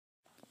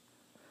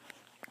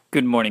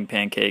Good morning,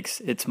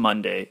 Pancakes. It's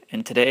Monday,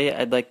 and today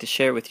I'd like to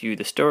share with you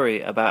the story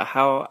about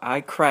how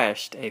I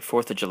crashed a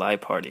 4th of July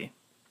party.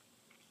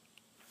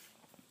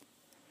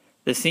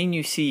 The scene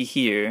you see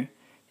here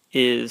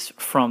is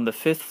from the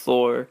 5th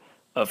floor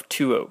of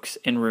Two Oaks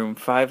in room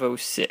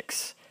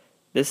 506.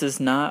 This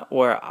is not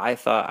where I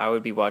thought I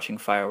would be watching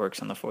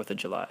fireworks on the 4th of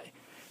July.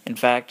 In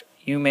fact,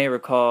 you may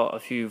recall a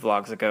few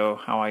vlogs ago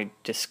how I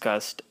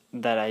discussed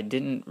that I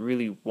didn't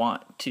really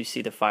want to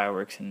see the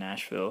fireworks in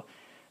Nashville.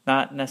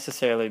 Not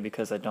necessarily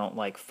because I don't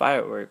like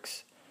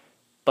fireworks,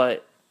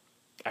 but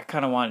I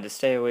kind of wanted to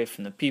stay away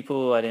from the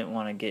people. I didn't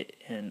want to get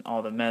in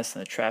all the mess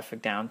and the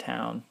traffic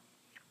downtown.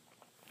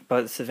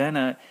 But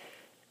Savannah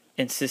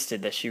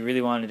insisted that she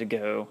really wanted to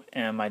go,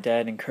 and my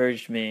dad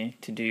encouraged me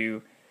to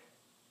do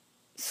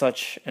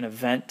such an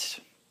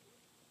event.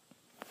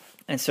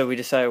 And so we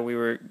decided we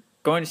were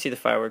going to see the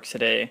fireworks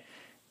today.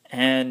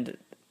 And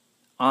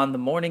on the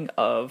morning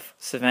of,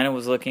 Savannah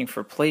was looking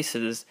for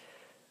places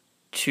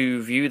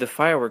to view the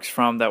fireworks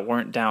from that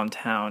weren't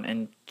downtown,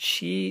 and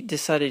she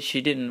decided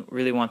she didn't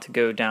really want to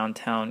go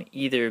downtown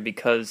either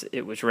because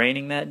it was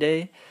raining that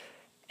day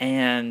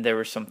and there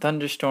were some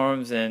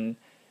thunderstorms, and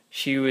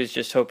she was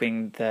just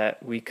hoping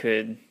that we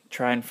could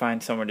try and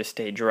find somewhere to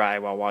stay dry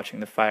while watching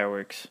the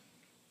fireworks.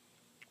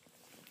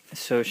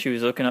 So she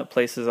was looking up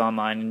places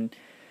online,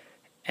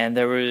 and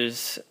there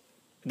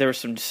were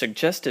some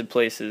suggested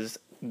places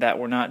that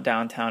were not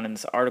downtown in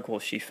this article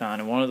she found,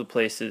 and one of the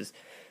places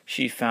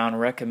she found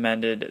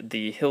recommended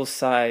the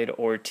Hillside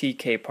or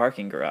TK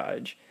parking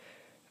garage,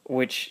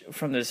 which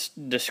from this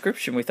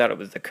description we thought it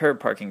was the curb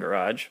parking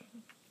garage.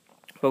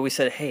 But we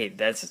said, hey,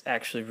 that's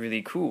actually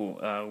really cool.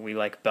 We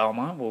like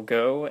Belmont. We'll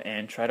go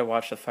and try to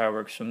watch the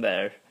fireworks from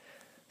there.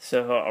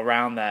 So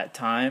around that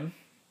time,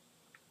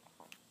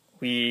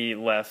 we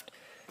left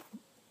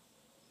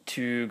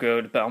to go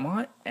to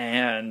Belmont,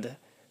 and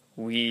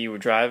we were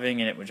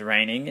driving and it was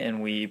raining,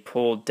 and we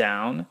pulled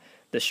down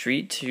the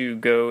street to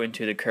go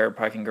into the curb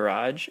parking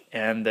garage,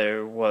 and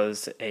there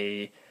was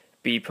a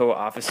BPO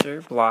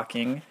officer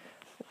blocking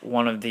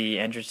one of the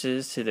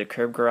entrances to the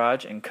curb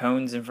garage and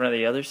cones in front of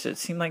the other, so it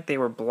seemed like they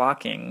were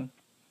blocking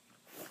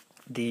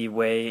the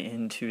way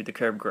into the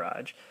curb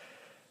garage.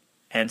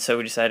 And so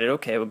we decided,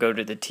 okay, we'll go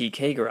to the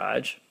TK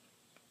garage.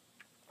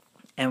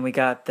 And we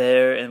got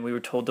there, and we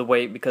were told to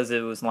wait because it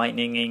was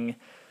lightninging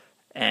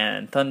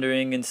and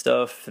thundering and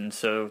stuff, and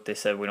so they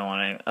said we don't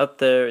want anyone up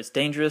there, it's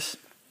dangerous.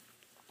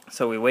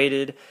 So we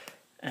waited,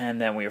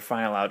 and then we were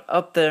finally allowed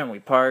up there, and we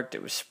parked.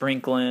 It was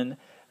sprinkling.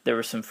 There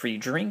were some free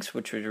drinks,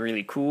 which was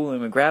really cool,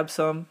 and we grabbed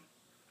some.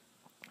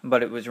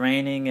 But it was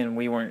raining, and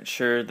we weren't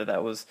sure that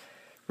that was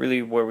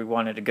really where we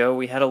wanted to go.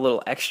 We had a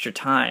little extra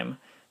time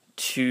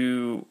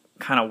to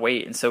kind of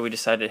wait, and so we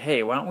decided,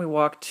 hey, why don't we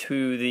walk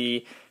to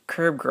the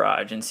curb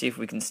garage and see if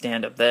we can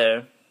stand up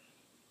there.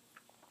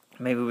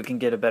 Maybe we can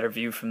get a better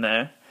view from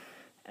there.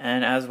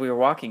 And as we were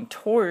walking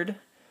toward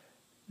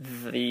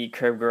the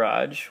curb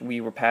garage, we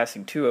were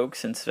passing Two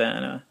Oaks, and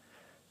Savannah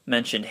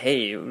mentioned,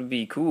 hey, it would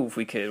be cool if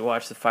we could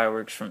watch the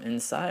fireworks from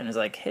inside. And I was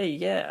like, hey,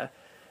 yeah.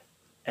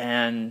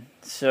 And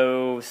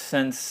so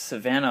since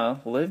Savannah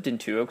lived in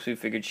Two Oaks, we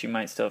figured she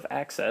might still have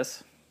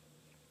access.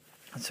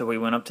 And so we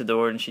went up to the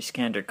door, and she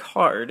scanned her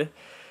card,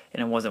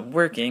 and it wasn't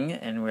working.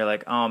 And we were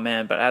like, oh,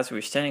 man. But as we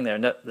were standing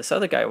there, this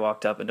other guy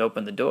walked up and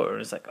opened the door. And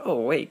was like, oh,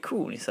 wait,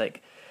 cool. And he's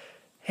like,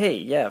 hey,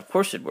 yeah, of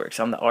course it works.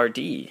 I'm the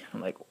RD.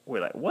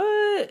 We're like,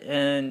 what?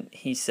 And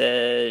he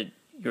said,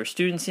 you're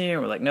students here?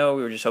 And we're like, no,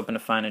 we were just hoping to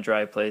find a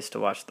dry place to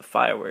watch the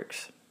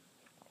fireworks.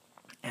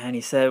 And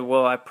he said,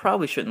 well, I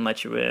probably shouldn't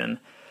let you in,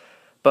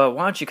 but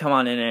why don't you come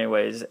on in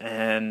anyways,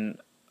 and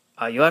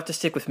you'll have to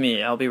stick with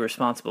me. I'll be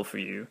responsible for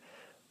you,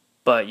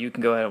 but you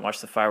can go ahead and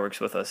watch the fireworks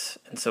with us.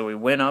 And so we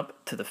went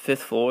up to the 5th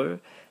floor,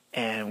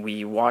 and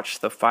we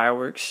watched the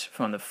fireworks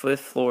from the 5th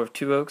floor of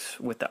Two Oaks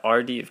with the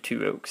RD of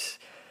Two Oaks.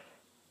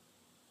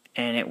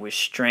 And it was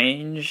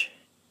strange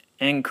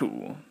and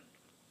cool.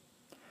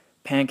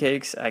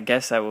 Pancakes, I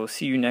guess I will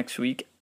see you next week.